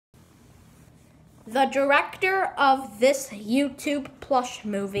The director of this YouTube Plush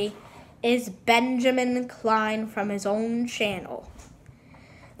movie is Benjamin Klein from his own channel.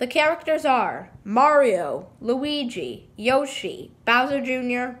 The characters are Mario, Luigi, Yoshi, Bowser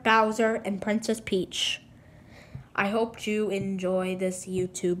Jr., Bowser, and Princess Peach. I hope you enjoy this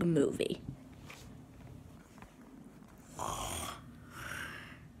YouTube movie.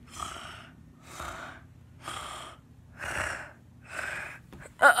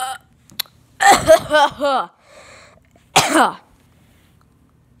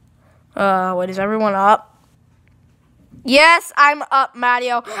 What is everyone up? Yes, I'm up,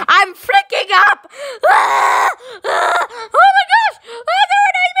 Mario. I'm freaking up! Oh my gosh! Oh, they're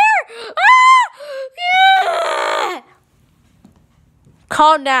a nightmare! Yeah!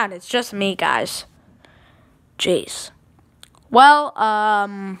 Calm down, it's just me, guys. Jeez. Well,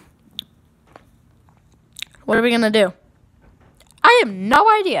 what are we gonna do? I have no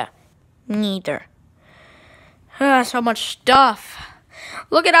idea. Neither. So much stuff.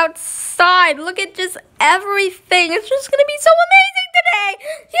 Look at outside. Look at just everything. It's just going to be so amazing today.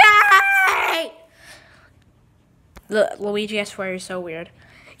 Yay! Luigi, I swear you're so weird.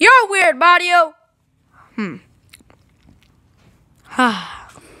 You're weird, Mario.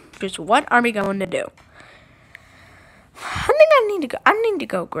 Just what are we going to do? I think I need to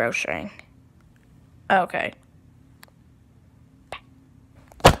go grocerying. Okay.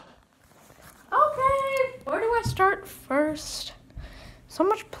 Where do I start first? So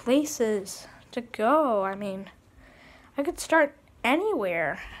much places to go. I mean, I could start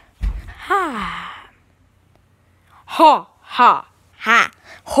anywhere. Ha. Ha, ha, ha.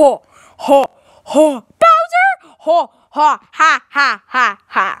 Ho, ho, ho. Bowser! Ho, ha, ha, ha, ha,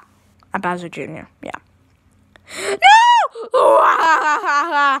 ha. I'm Bowser Jr., yeah. No! Ha, ha, ha,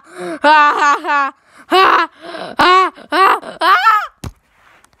 ha. Ha, ha, ha. Ha, ha, ha, ha.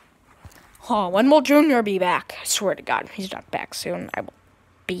 Oh, when will Junior be back? I swear to God, he's not back soon. I will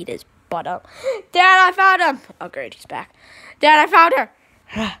beat his butt up. Dad, I found him. Oh, great, he's back. Dad, I found her.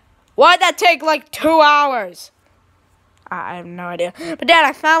 Why'd that take like 2 hours? I have no idea. But Dad,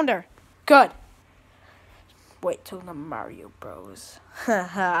 I found her. Good. Wait till the Mario Bros.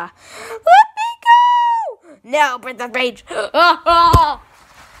 Let me go. No, Princess Peach.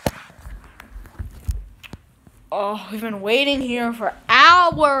 Oh, we've been waiting here for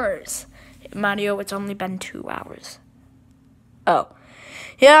hours. Mario, it's only been 2 hours. Oh.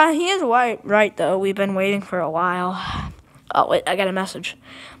 Yeah, he is right, though. We've been waiting for a while. Oh, wait, I got a message.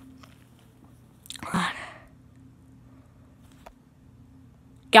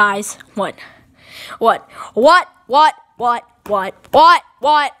 Guys, what? What? What? What? What? What? What?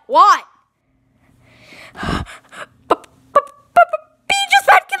 What? What? Just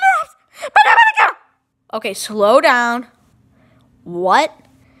been kidnapped! Okay, slow down. What?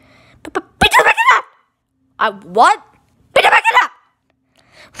 What?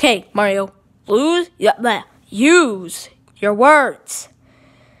 Okay, Mario, use your words.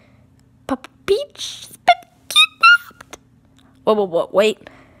 Peach has been kidnapped. Wait.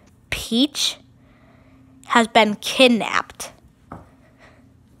 Peach has been kidnapped.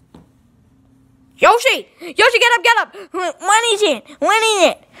 Yoshi, get up. When is it?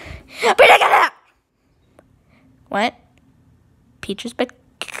 Peach, get up. What? Peach has been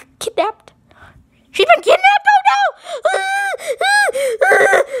kidnapped? She's been kidnapped? Oh no!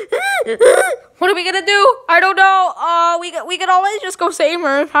 What are we gonna do? I don't know. We could always just go save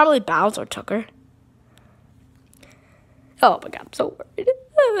her. Probably Bowser took her. Oh my God, I'm so worried.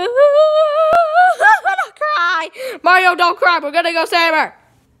 I'm gonna cry. Mario, don't cry. We're gonna go save her.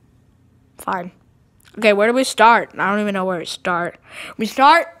 Fine. Okay, where do we start? I don't even know where to start. We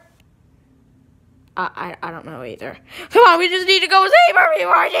start. I don't know either. Come on, we just need to go save her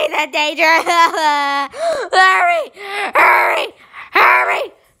before she's in danger.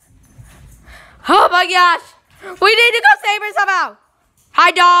 Hurry. Oh my gosh. We need to go save her somehow.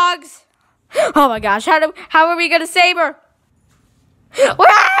 Hi, dogs. Oh my gosh, how are we going to save her?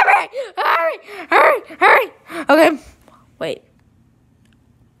 Hurry. Okay, wait.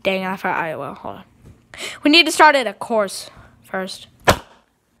 Dang, I forgot. Well, hold on. We need to start at a course first.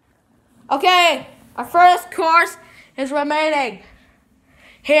 Okay. Our first course is remaining.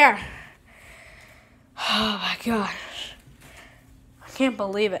 Here. Oh my gosh. I can't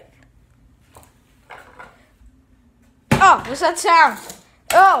believe it. Oh, what's that sound?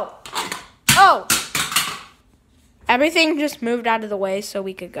 Oh. Everything just moved out of the way so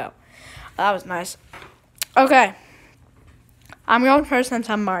we could go. That was nice. Okay. I'm going first since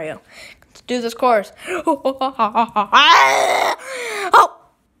I'm Mario. Let's do this course. Oh.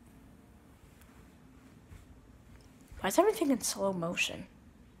 Why is everything in slow motion?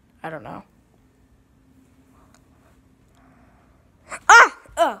 I don't know.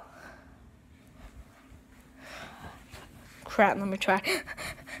 crap, let me try.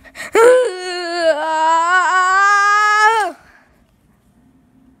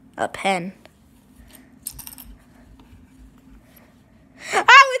 A pen.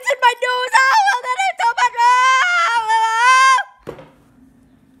 Oh, it's in my nose! Oh, that hurt so much!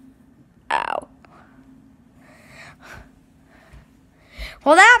 Ow.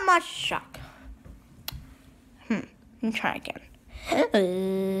 Well, that must suck. Let me try again.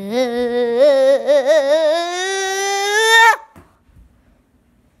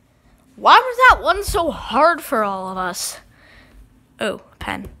 Why was that one so hard for all of us? Oh, a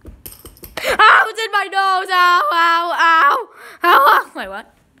pen. Ow, it's in my nose! Ow, ow, ow! Ow! Wait,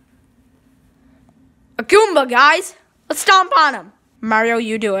 what? A Goomba, guys! Let's stomp on him. Mario,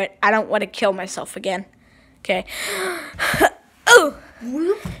 you do it. I don't want to kill myself again. Okay. Oh!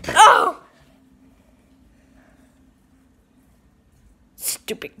 Oh!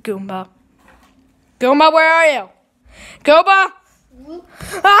 Stupid Goomba. Goomba, where are you? Goomba!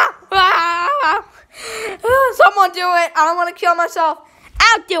 Someone do it. I don't want to kill myself.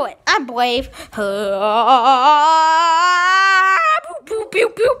 I'll do it. I'm brave. Pew, pew,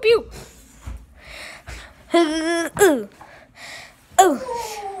 pew, pew.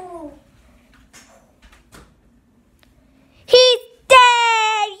 He's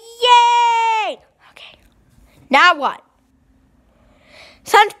dead! Yay! Okay. Now what?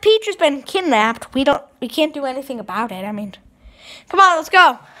 Since Peach has been kidnapped, we can't do anything about it. I mean, come on, let's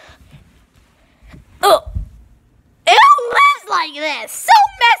go. Oh, who lives like this? So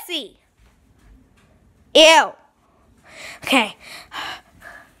messy. Ew. Okay.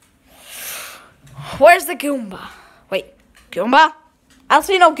 Where's the Goomba? Wait, Goomba? I don't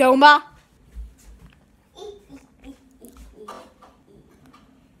see no Goomba.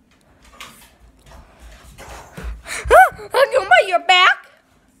 Goomba, you're back.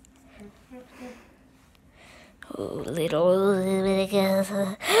 Oh, little.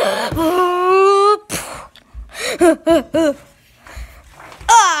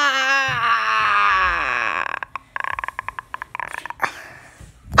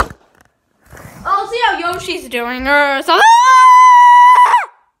 I'll see how Yoshi's doing.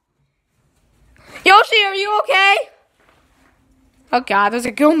 Yoshi, are you okay? Oh God, there's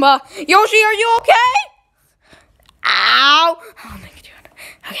a Goomba. Yoshi, are you okay? Ow! Oh my God.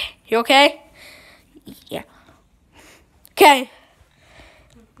 Okay, you okay? Yeah. Okay.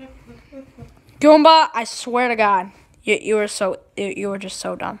 Goomba, I swear to God, you were just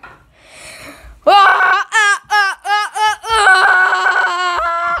so dumb.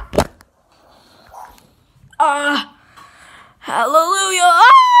 Hallelujah!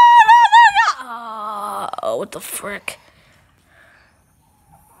 Oh, what the frick?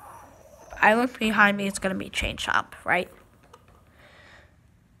 I look behind me, it's gonna be Chain Shop, right?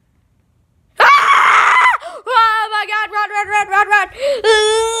 Oh my God, run!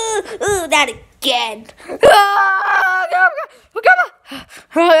 That again. Oh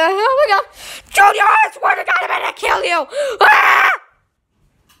my God. Junior, I swear to God, I'm gonna kill you.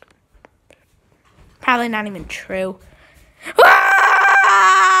 Probably not even true.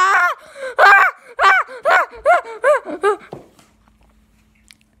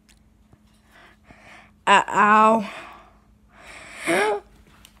 Ow.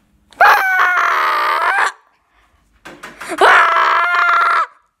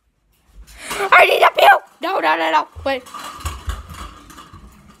 I need a puke. No. Wait.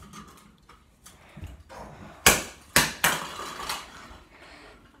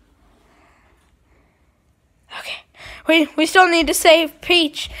 Okay. We still need to save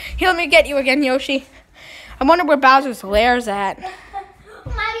Peach. Here, let me get you again, Yoshi. I wonder where Bowser's lair's at. Mario,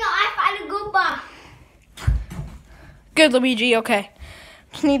 I found a Goomba. Good, Luigi, okay.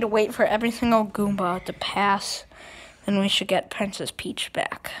 Just need to wait for every single Goomba to pass. Then we should get Princess Peach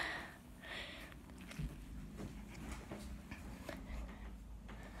back.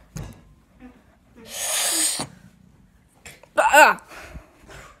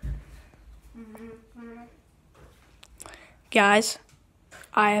 Guys,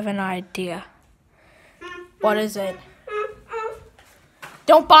 I have an idea. What is it?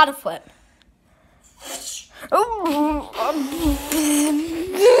 Don't bottle flip.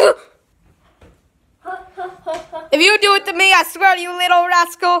 If you do it to me, I swear to you, little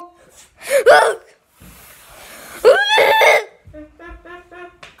rascal.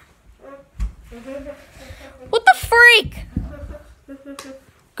 What the freak?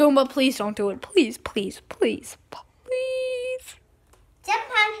 Goomba, please don't do it. Please. Jump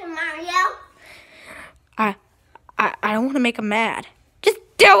on him, Mario. I don't want to make him mad. Just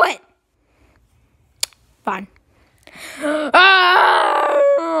do it. Fine.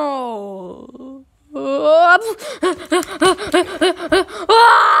 Oh,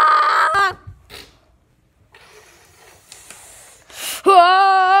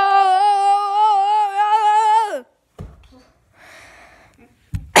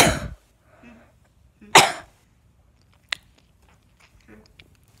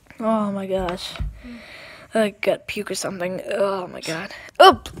 Oh my gosh. I got puke or something. Oh my god.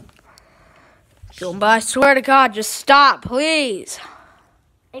 Oh! Goomba, I swear to God, just stop, please.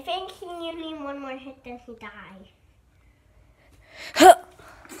 I think you need one more hit, then he die.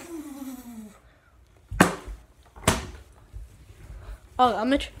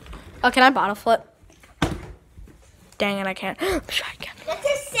 Can I bottle flip? Dang it, I can't. Let me try again. Let's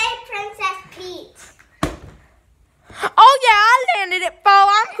just say Princess Peach. Oh yeah, I landed it, Bo.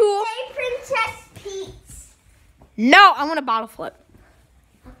 I'm cool. Say Princess Peach. No, I want a bottle flip.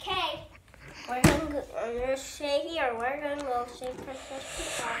 Okay. We're gonna say here. We're gonna go say Princess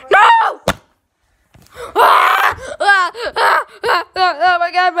Peach. No! Oh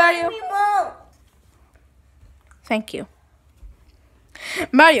my God, Mario. We won't. Thank you.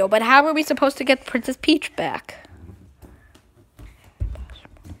 Mario, but how are we supposed to get Princess Peach back?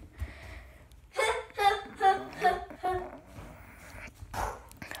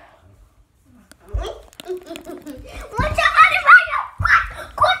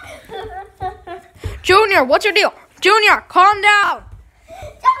 Junior, what's your deal? Junior, calm down.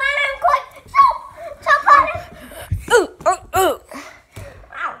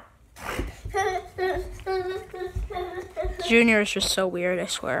 Junior is just so weird, I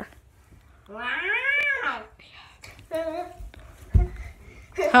swear. Wow.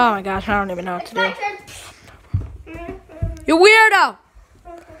 Oh my gosh, I don't even know what to do. You weirdo!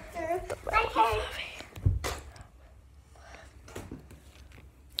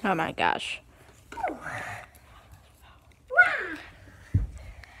 Oh my gosh.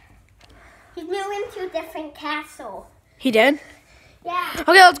 He's moving to a different castle. He did? Yeah.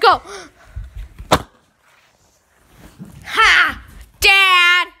 Okay, let's go. Ha!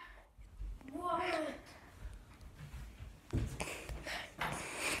 Dad! What?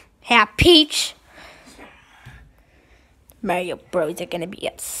 Yeah, Peach. Mario Bros are gonna be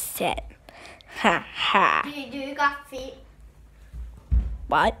upset. Ha ha. Do you got feet?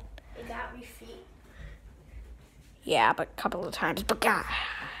 What? You got me feet. Yeah, but a couple of times. But God,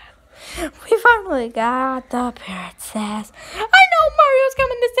 we finally got the princess. I know Mario's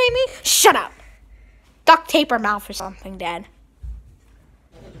coming to save me. Shut up. Duct tape her mouth or something, Dad.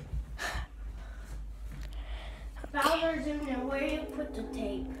 Bowser Jr., where do you put the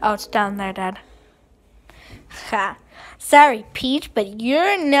tape? Oh, it's down there, Dad. Ha. Sorry, Peach, but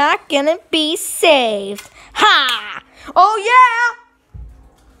you're not gonna be saved. Ha! Oh, yeah!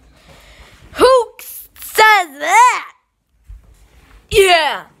 Who says that?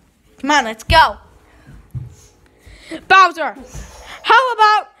 Yeah! Come on, let's go. Bowser! How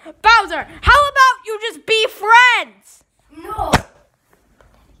about you just be friends? No.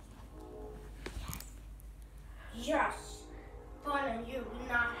 Yes. But you're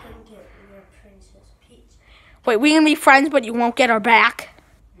not going to get your Princess Peach. Wait, we can be friends, but you won't get her back?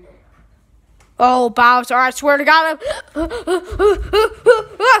 No. Oh, Bowser, I swear to God. Oh, we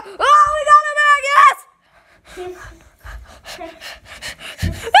got her back, yes!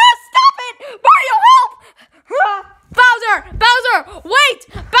 Stop it! Mario, help! Bowser! Wait!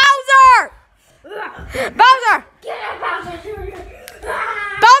 Bowser! Bowser! Get out, Bowser Jr.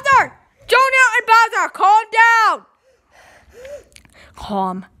 Bowser! Junior and Bowser, calm down!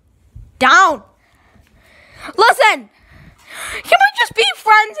 Calm down. Listen! Can we just be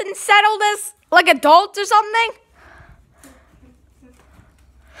friends and settle this like adults or something?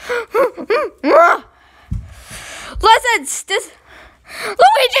 Listen, this...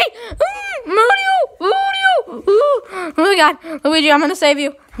 Luigi! Mario! Oh my God. Luigi, I'm gonna save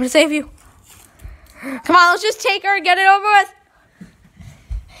you. Come on, let's just take her and get it over with.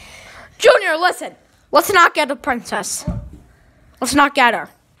 Junior, listen. Let's not get the princess. Let's not get her.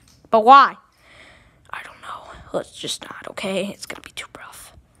 But why? I don't know. Let's just not, okay? It's gonna be too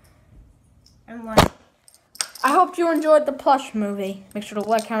rough. And what? I hope you enjoyed the Plush movie. Make sure to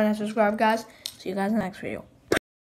like, comment, and subscribe, guys. See you guys in the next video.